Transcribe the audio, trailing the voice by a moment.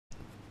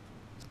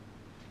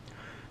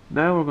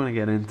Now we're going to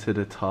get into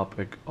the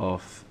topic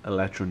of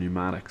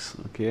electro-pneumatics,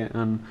 okay?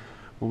 And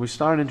when we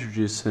start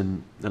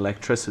introducing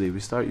electricity,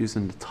 we start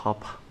using the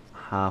top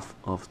half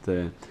of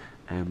the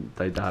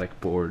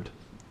didactic board,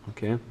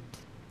 okay?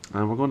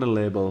 And we're going to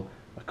label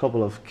a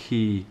couple of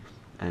key,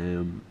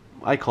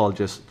 I call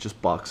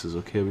just boxes,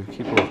 okay? We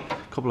keep a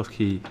couple of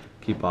key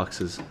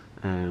boxes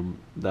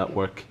that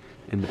work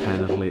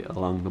independently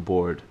along the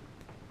board.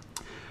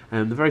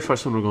 And the very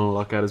first one we're going to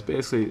look at is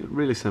basically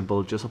really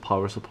simple, just a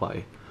power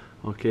supply.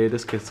 Okay,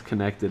 this gets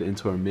connected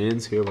into our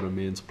mains here with our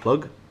mains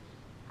plug,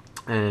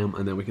 and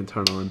then we can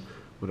turn on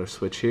with our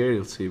switch here.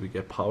 You'll see we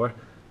get power.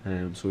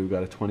 So we've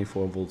got a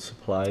 24-volt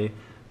supply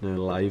now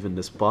live in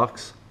this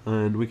box,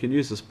 and we can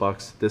use this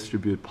box to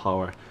distribute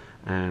power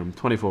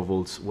 24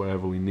 volts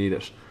wherever we need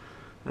it.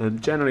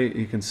 And generally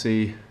you can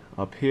see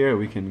up here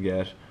we can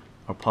get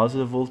our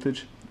positive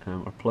voltage,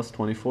 our plus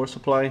 24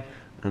 supply,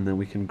 and then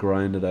we can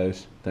ground it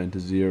out down to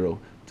 0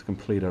 to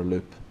complete our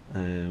loop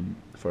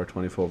for our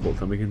 24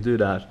 volts, and we can do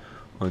that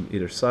on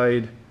either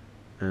side,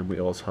 and we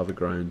also have a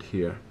ground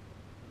here.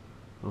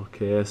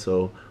 Okay,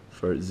 so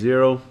for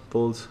 0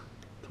 volts,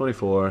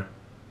 24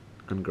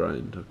 and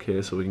ground.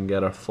 Okay, so we can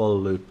get our full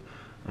loop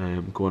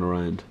going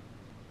around,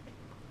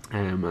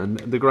 and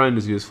the ground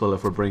is useful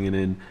if we're bringing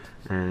in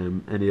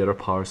any other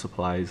power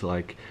supplies,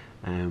 like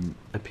a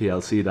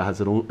PLC that has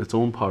its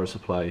own power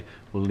supply.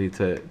 We'll need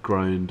to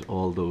ground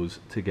all those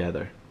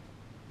together.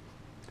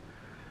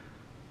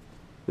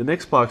 The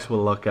next box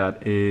we'll look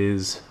at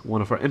is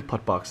one of our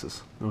input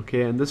boxes,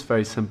 okay, and this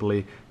very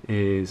simply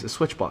is a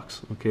switch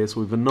box. Okay,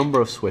 so we have a number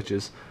of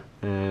switches.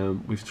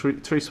 We've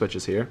three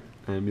switches here,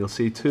 and you'll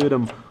see 2 of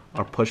them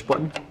are push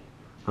button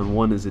and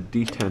 1 is a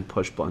D10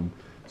 push button,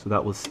 so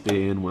that will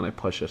stay in when I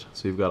push it.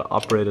 So you've got to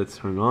operate it to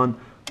turn it on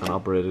and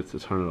operate it to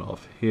turn it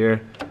off.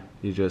 Here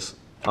you just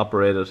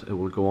operate it, it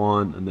will go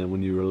on, and then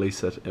when you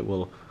release it, it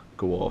will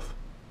go off.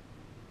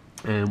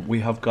 We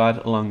have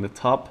got along the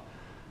top,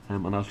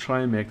 and I'll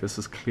try and make this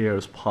as clear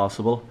as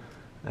possible,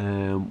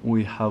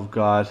 we have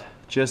got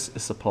just a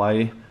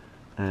supply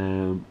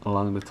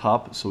along the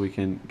top, so we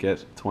can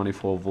get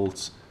 24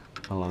 volts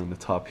along the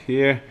top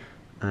here,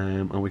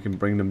 and we can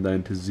bring them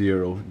down to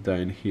 0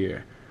 down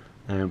here.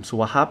 So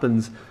what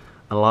happens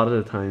a lot of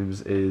the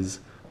times is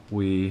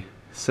we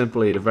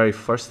simply, the very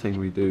first thing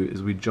we do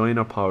is we join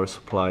our power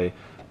supply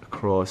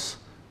across,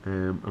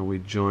 and we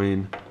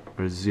join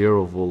our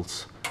 0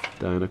 volts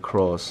down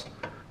across.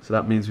 So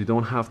that means we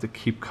don't have to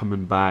keep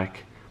coming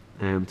back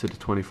to the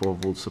 24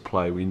 volt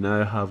supply. We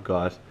now have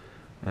got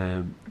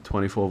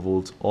 24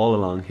 volts all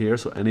along here,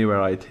 so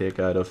anywhere I take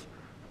out of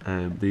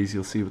these,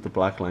 you'll see with the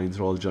black lines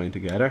are all joined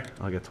together,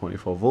 I'll get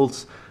 24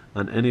 volts,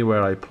 and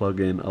anywhere I plug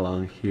in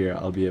along here,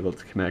 I'll be able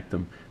to connect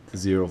them to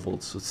 0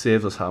 volts. So it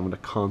saves us having to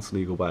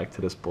constantly go back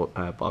to this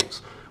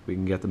box. We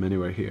can get them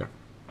anywhere here.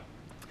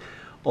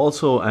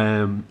 Also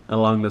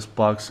along this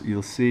box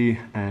you'll see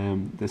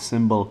the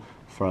symbol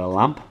for a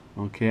lamp,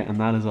 okay, and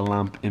that is a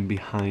lamp in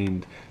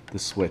behind the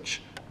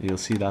switch. You'll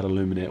see that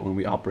illuminate when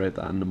we operate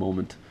that in a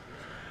moment.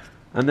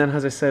 And then,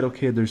 as I said,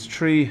 okay, there's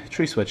three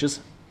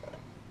switches,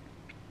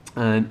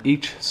 and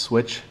each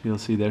switch, you'll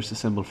see there's the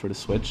symbol for the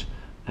switch,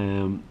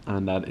 and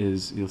that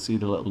is, you'll see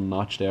the little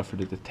notch there for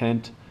the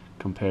detent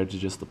compared to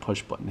just the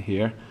push button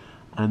here.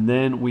 And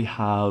then we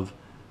have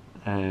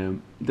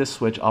this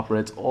switch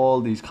operates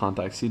all these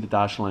contacts. See the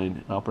dash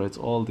line, it operates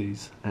all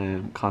these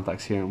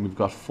contacts here, and we've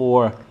got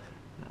 4,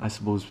 I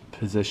suppose,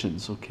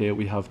 positions. Okay,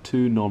 we have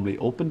 2 normally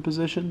open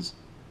positions,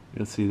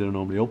 you'll see they're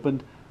normally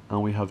opened,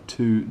 and we have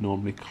 2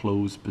 normally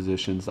closed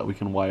positions that we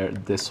can wire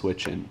this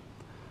switch in.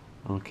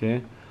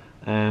 Okay,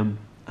 and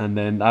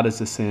then that is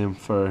the same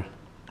for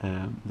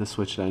this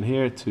switch down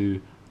here: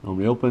 2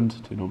 normally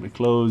opened, 2 normally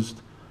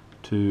closed,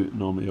 2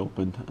 normally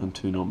opened, and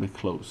 2 normally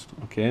closed.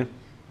 Okay,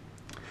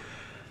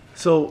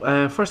 so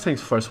first things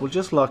first, we'll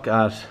just look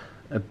at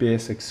a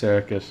basic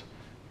circuit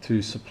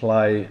to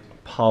supply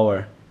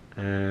power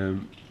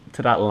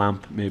to that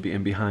lamp, maybe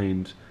in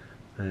behind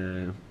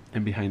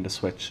the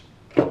switch.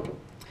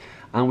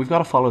 And we've got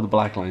to follow the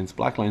black lines.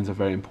 Black lines are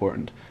very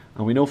important,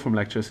 and we know from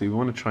electricity we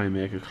want to try and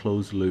make a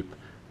closed loop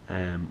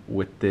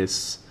with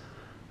this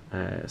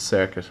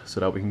circuit so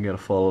that we can get a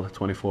full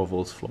 24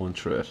 volts flowing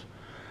through it.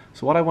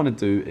 So what I want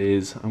to do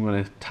is I'm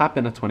going to tap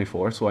in at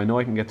 24, so I know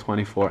I can get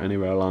 24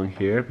 anywhere along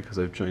here because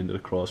I've joined it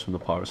across from the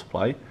power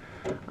supply,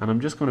 and I'm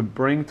just going to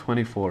bring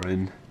 24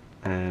 in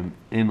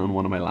on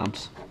one of my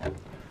lamps.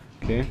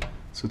 Okay,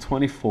 so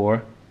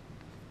 24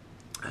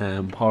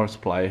 power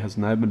supply has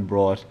now been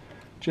brought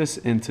just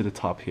into the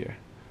top here.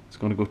 It's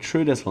going to go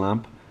through this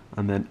lamp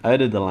and then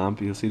out of the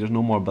lamp. You'll see there's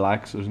no more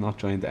black, so there's not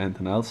joined to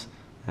anything else,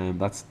 and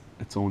that's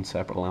its own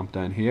separate lamp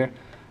down here.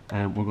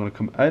 And we're going to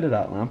come out of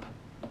that lamp,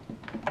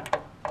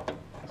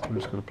 so we're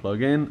just going to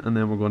plug in, and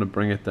then we're going to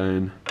bring it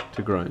down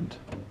to ground.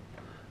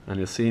 And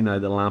you'll see now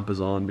the lamp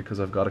is on because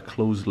I've got a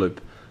closed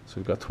loop. So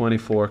we've got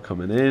 24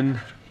 coming in,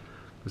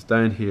 goes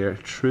down here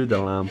through the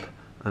lamp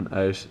and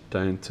out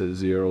down to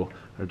 0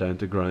 or down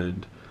to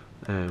ground,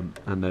 and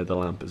now the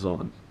lamp is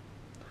on.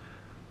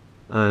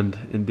 And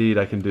indeed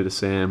I can do the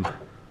same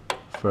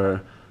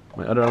for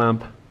my other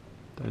lamp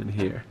down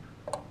here.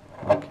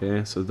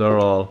 Okay, so they're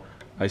all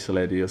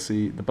isolated. You'll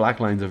see the black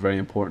lines are very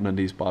important on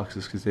these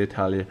boxes because they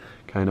tell you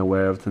kind of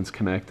where everything's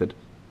connected.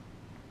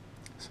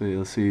 So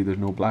you'll see there's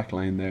no black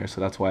line there,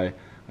 so that's why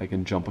I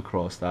can jump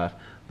across that.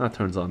 That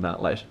turns on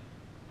that light.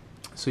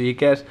 So you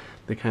get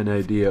the kind of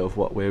idea of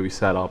what way we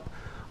set up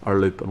our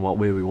loop and what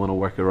way we want to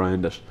work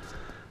around it.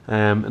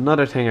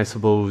 Another thing I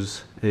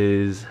suppose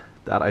is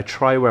that I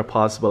try where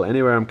possible,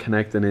 anywhere I'm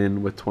connecting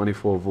in with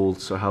 24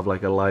 volts or have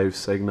like a live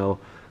signal,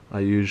 I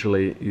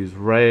usually use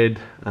red,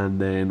 and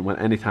then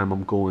anytime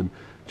I'm going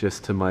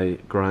just to my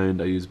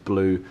ground I use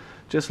blue.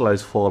 Just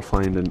allows fault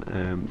finding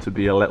to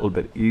be a little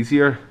bit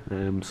easier.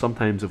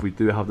 Sometimes if we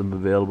do have them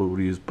available, we'll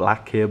use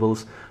black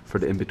cables for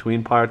the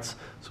in-between parts,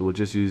 so we'll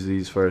just use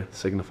these for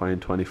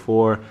signifying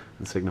 24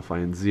 and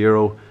signifying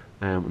 0,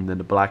 and then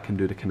the black can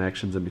do the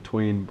connections in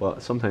between,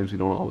 but sometimes we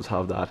don't always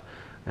have that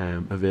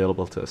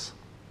available to us.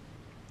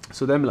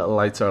 So them little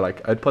lights are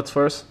like outputs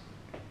for us.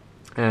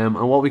 And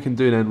what we can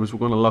do then is we're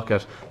going to look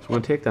at, so we're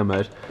going to take them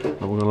out and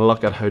we're going to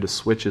look at how the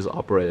switches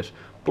operate,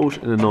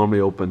 both in a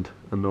normally opened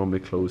and normally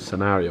closed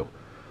scenario.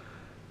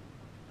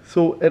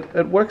 So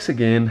it works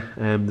again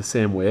the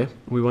same way.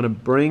 We want to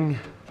bring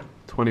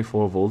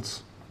 24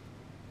 volts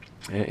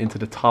into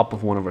the top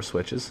of one of our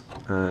switches,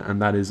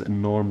 and that is a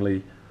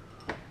normally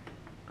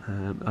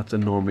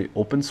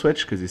open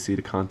switch, because you see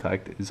the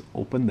contact is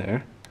open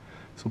there.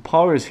 So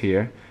power is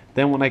here.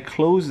 Then when I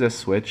close this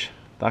switch,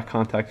 that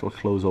contact will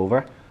close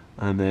over,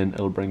 and then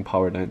it'll bring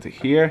power down to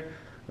here.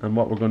 And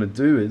what we're going to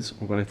do is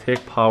we're going to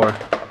take power.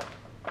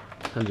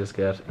 I'll just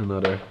get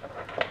another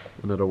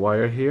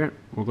wire here.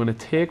 We're going to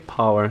take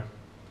power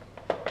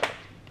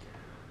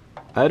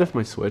out of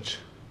my switch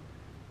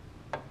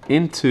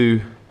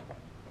into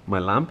my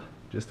lamp,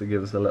 just to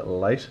give us a little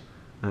light,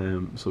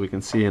 so we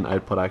can see an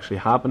output actually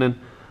happening,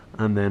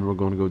 and then we're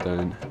going to go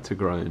down to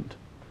ground.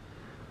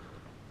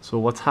 So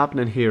what's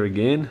happening here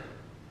again,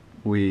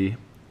 we've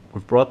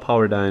brought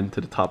power down to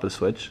the top of the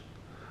switch.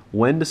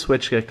 When the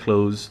switch gets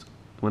closed,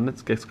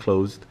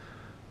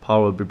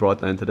 power will be brought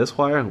down to this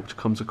wire, which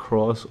comes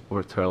across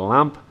over to our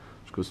lamp,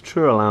 which goes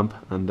through our lamp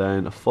and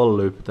down a full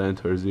loop down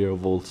to our 0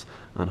 volts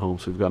and home.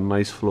 So we've got a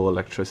nice flow of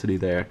electricity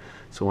there.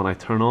 So when I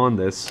turn on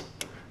this,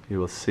 you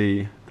will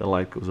see the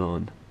light goes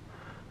on,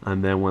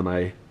 and then when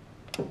I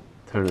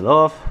turn it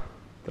off,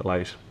 the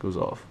light goes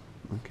off.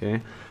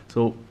 Okay,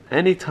 so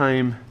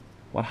anytime,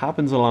 what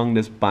happens along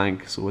this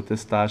bank, so with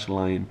this dashed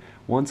line,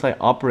 once I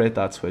operate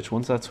that switch,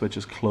 once that switch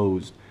is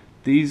closed,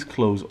 these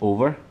close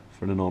over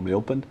for the normally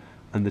opened,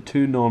 and the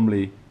two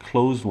normally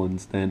closed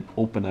ones then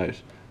open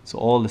out. So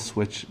all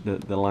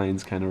the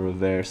lines kind of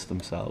reverse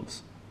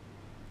themselves.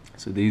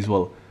 So these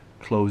will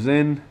close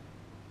in,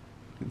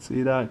 you can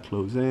see that,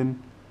 close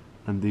in,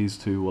 and these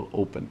two will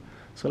open.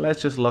 So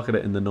let's just look at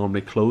it in the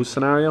normally closed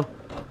scenario.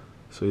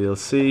 So you'll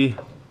see,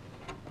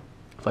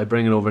 if I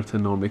bring it over to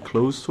normally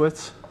closed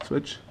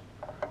switch,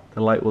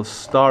 the light will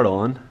start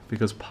on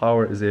because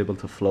power is able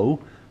to flow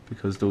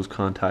because those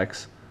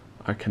contacts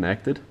are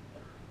connected.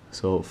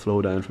 So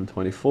flow down from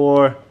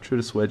 24 through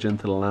the switch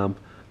into the lamp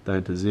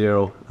down to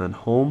 0 and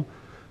home,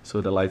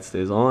 so the light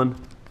stays on.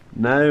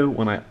 Now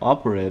when I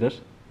operate it,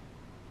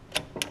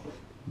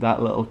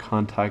 that little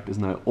contact is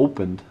now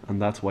opened,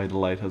 and that's why the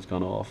light has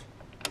gone off.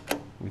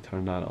 We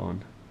turn that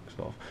on, it's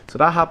off. So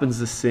that happens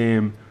the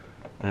same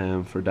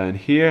for down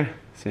here.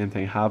 Same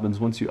thing happens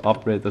once you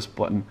operate this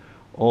button.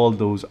 All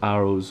those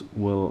arrows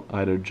will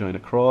either join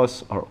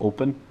across or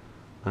open,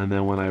 and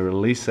then when I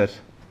release it,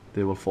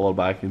 they will fall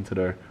back into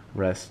their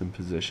resting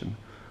position.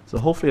 So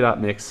hopefully that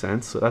makes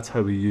sense. So that's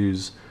how we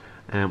use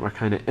our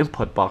kind of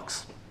input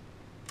box.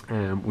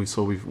 We've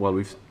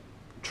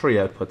 3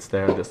 outputs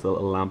there, just the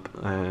little lamp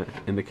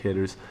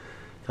indicators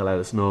to let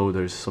us know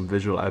there's some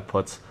visual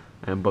outputs,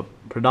 but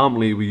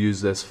predominantly we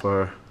use this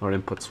for our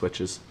input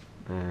switches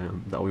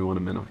that we want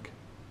to mimic.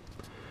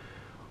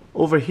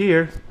 Over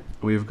here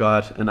we've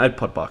got an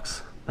output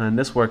box, and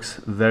this works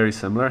very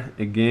similar.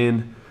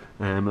 Again,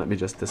 let me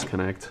just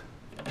disconnect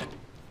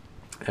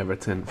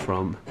everything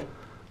from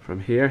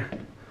here.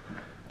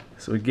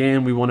 So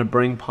again, we want to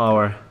bring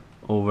power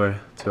over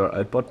to our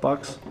output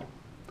box,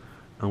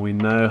 and we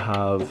now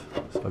have,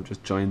 so I've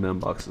just joined them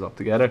boxes up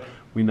together,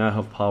 we now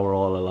have power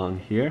all along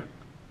here,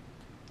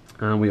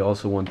 and we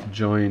also want to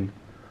join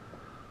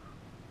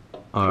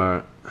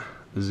our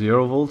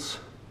 0 volts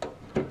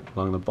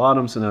along the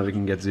bottom, so now we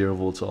can get 0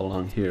 volts all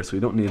along here, so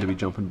we don't need to be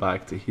jumping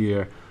back to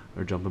here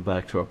or jumping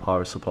back to our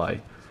power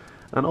supply.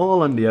 And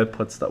all on the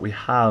outputs that we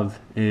have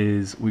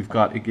is we've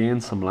got again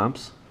some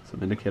lamps,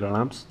 some indicator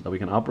lamps that we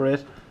can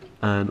operate,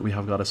 and we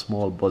have got a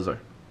small buzzer.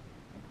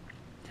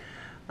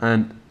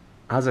 And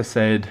as I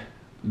said,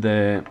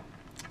 the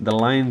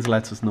lines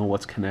lets us know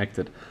what's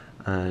connected,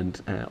 and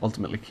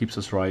ultimately keeps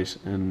us right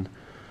in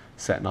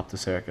setting up the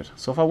circuit.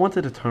 So if I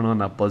wanted to turn on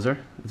that buzzer,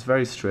 it's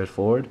very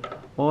straightforward.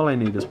 All I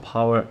need is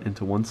power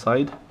into one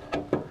side,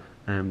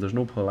 and there's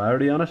no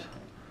polarity on it,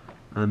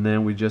 and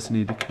then we just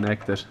need to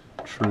connect it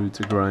through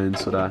to ground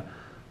so that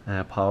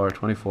power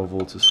 24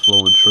 volts is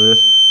flowing through it,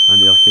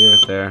 and you'll hear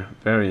it there,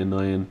 very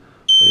annoying,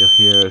 but you'll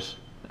hear it,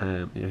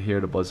 you'll hear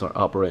the buzzer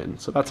operating.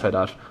 So that's how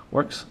that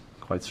works,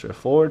 quite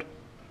straightforward.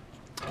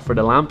 For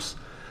the lamps,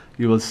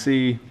 you will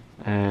see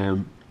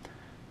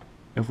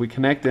if we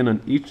connect in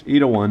on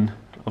either one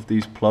of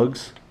these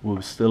plugs,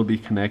 will still be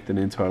connected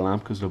into our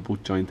lamp because they're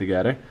both joined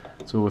together.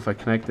 So if I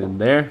connect in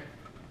there,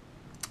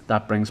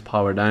 that brings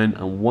power down,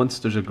 and once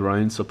there's a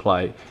ground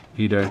supply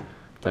either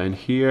down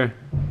here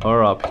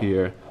or up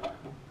here,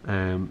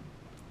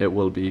 it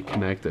will be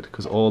connected,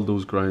 because all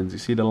those grounds, you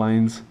see the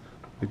lines,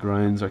 the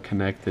grounds are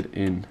connected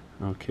in.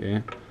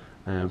 Okay,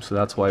 so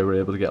that's why we're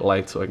able to get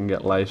light. So I can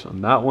get light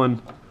on that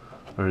one,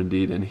 or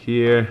indeed in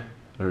here,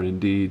 or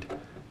indeed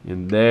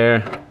in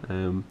there.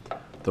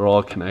 They're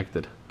all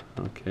connected.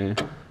 Okay,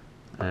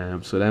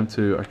 so them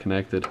two are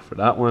connected for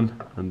that one,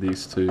 and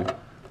these two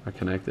are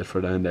connected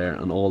for down there,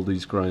 and all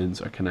these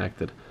grounds are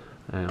connected.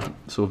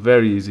 So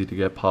very easy to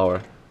get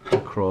power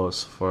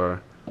across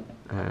for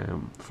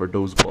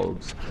those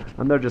bulbs,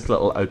 and they're just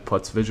little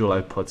outputs, visual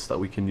outputs that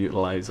we can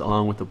utilize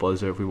along with the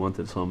buzzer if we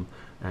wanted some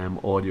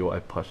audio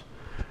output.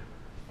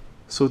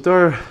 So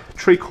there are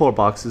three core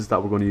boxes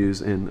that we're going to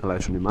use in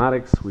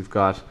electro-pneumatics. We've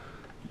got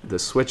the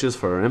switches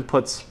for our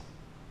inputs,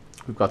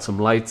 we've got some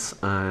lights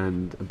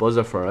and a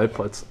buzzer for our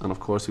outputs, and of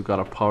course we've got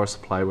our power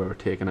supply where we're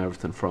taking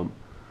everything from.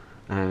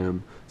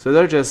 So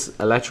they're just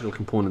electrical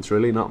components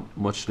really, not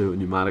much to do with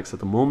pneumatics at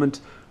the moment,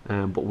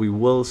 but we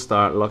will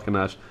start looking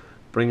at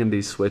bringing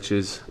these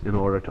switches in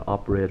order to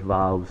operate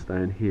valves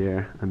down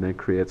here and then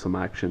create some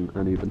action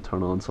and even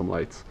turn on some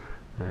lights.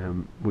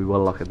 We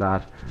will look at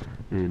that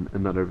in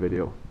another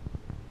video.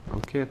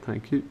 Okay,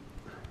 thank you.